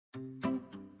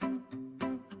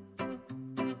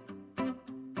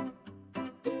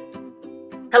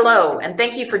Hello, and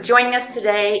thank you for joining us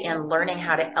today in learning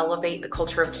how to elevate the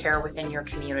culture of care within your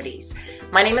communities.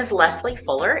 My name is Leslie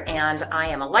Fuller, and I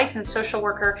am a licensed social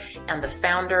worker and the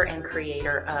founder and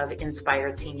creator of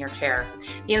Inspired Senior Care.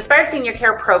 The Inspired Senior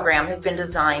Care program has been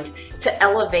designed to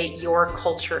elevate your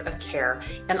culture of care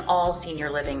in all senior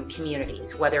living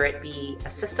communities, whether it be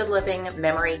assisted living,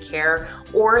 memory care,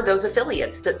 or those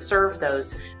affiliates that serve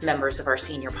those members of our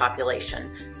senior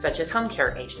population, such as home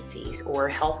care agencies or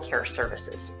healthcare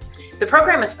services. The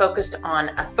program is focused on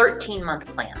a 13-month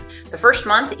plan. The first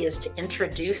month is to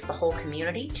introduce the whole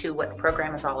community to what the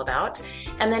program is all about,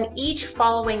 and then each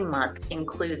following month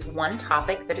includes one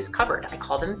topic that is covered. I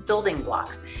call them building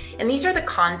blocks, and these are the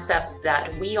concepts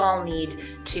that we all need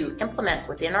to implement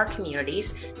within our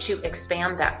communities to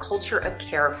expand that culture of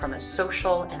care from a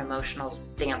social and emotional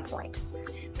standpoint.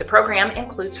 The program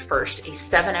includes first a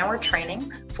 7-hour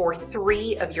training for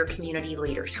 3 of your community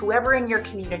leaders. Whoever in your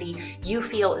community you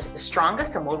feel is the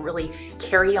strongest and will really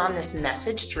carry on this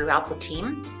message throughout the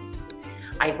team.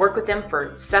 I work with them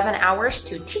for 7 hours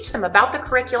to teach them about the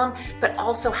curriculum, but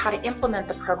also how to implement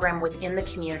the program within the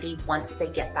community once they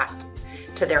get back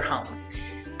to their home.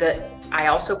 I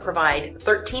also provide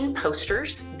 13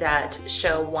 posters that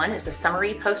show. One is a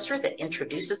summary poster that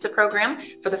introduces the program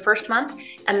for the first month,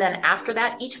 and then after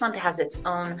that, each month has its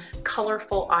own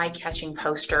colorful, eye-catching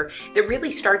poster that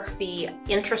really starts the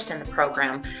interest in the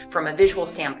program from a visual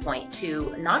standpoint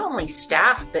to not only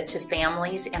staff, but to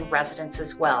families and residents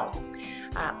as well.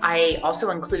 I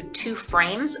also include 2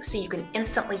 frames so you can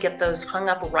instantly get those hung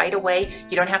up right away.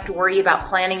 You don't have to worry about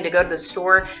planning to go to the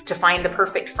store to find the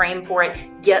perfect frame for it.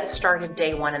 Get started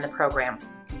day 1 in the program.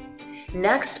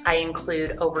 Next, I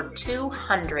include over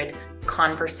 200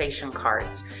 conversation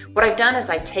cards. What I've done is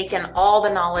I've taken all the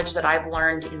knowledge that I've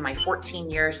learned in my 14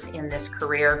 years in this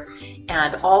career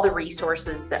and all the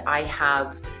resources that I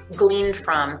have gleaned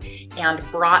from and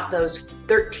brought those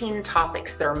 13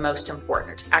 topics that are most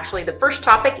important. Actually, the first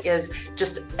topic is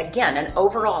just, again, an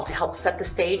overall to help set the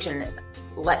stage and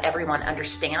let everyone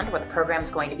understand what the program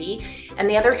is going to be. And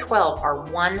the other 12 are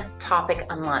one topic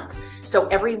a month. So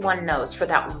everyone knows for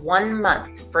that 1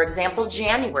 month, for example,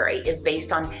 January is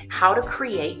based on how to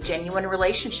create genuine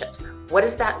relationships. What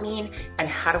does that mean? And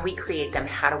how do we create them?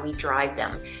 How do we drive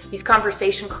them? These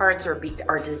conversation cards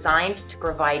are designed to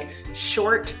provide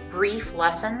short, brief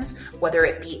lessons, whether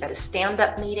it be at a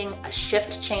stand-up meeting, a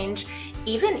shift change,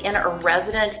 even in a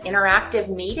resident interactive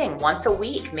meeting once a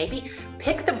week. Maybe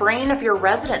pick the brain of your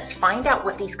residents, find out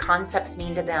what these concepts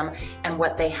mean to them and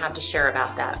what they have to share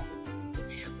about that.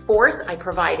 Fourth, I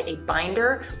provide a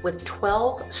binder with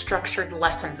 12 structured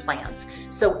lesson plans.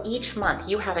 So each month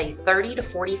you have a 30 to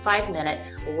 45-minute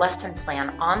lesson plan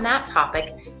on that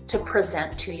topic to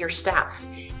present to your staff.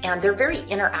 And they're very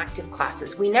interactive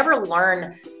classes. We never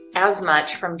learn as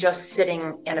much from just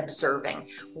sitting and observing.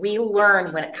 We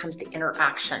learn when it comes to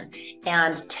interaction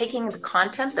and taking the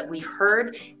content that we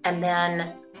heard and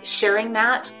then sharing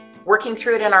that, working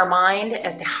through it in our mind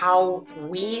as to how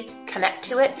we connect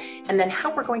to it, and then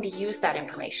how we're going to use that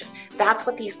information. That's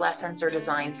what these lessons are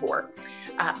designed for.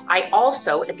 I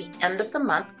also, at the end of the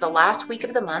month, the last week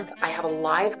of the month, I have a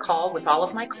live call with all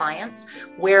of my clients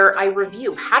where I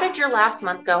review, how did your last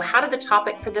month go? How did the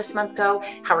topic for this month go?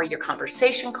 How are your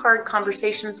conversation card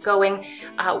conversations going?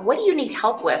 What do you need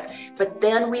help with? But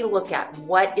then we look at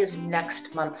what is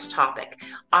next month's topic.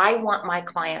 I want my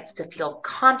clients to feel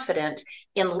confident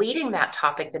in leading that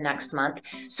topic the next month.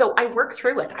 So I work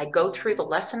through it. I go through the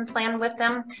lesson plan with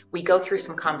them. We go through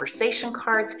some conversation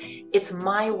cards. It's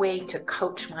my way to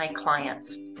coach my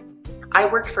clients. I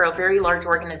work for a very large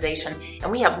organization and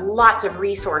we have lots of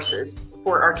resources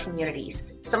for our communities.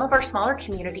 Some of our smaller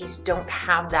communities don't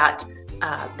have that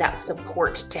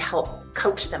support to help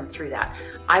coach them through that.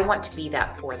 I want to be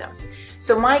that for them.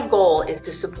 So my goal is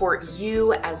to support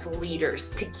you as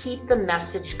leaders to keep the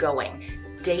message going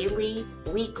daily,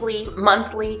 weekly,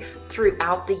 monthly,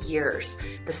 throughout the years.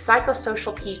 The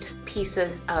psychosocial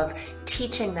pieces of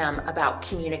teaching them about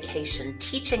communication,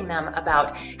 teaching them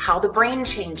about how the brain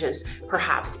changes,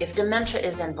 perhaps if dementia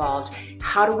is involved,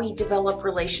 how do we develop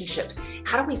relationships?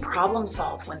 How do we problem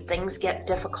solve when things get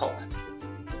difficult?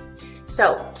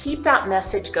 So keep that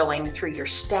message going through your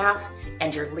staff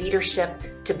and your leadership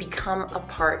to become a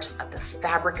part of the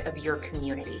fabric of your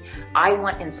community. I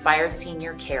want Inspired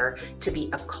Senior Care to be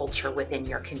a culture within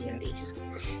your communities.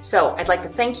 So I'd like to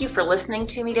thank you for listening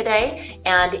to me today.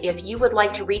 And if you would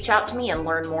like to reach out to me and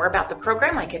learn more about the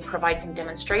program, I could provide some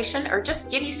demonstration or just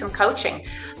give you some coaching.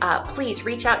 Please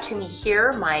reach out to me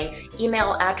here. My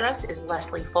email address is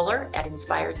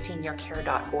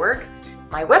lesliefuller@inspiredseniorcare.org.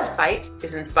 My website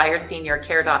is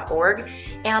inspiredseniorcare.org,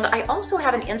 and I also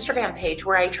have an Instagram page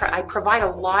where I provide a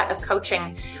lot of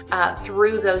coaching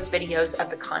through those videos of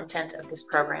the content of this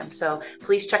program. So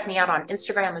please check me out on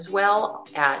Instagram as well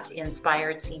at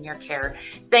Inspired Senior Care.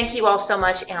 Thank you all so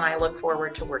much, and I look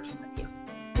forward to working with you.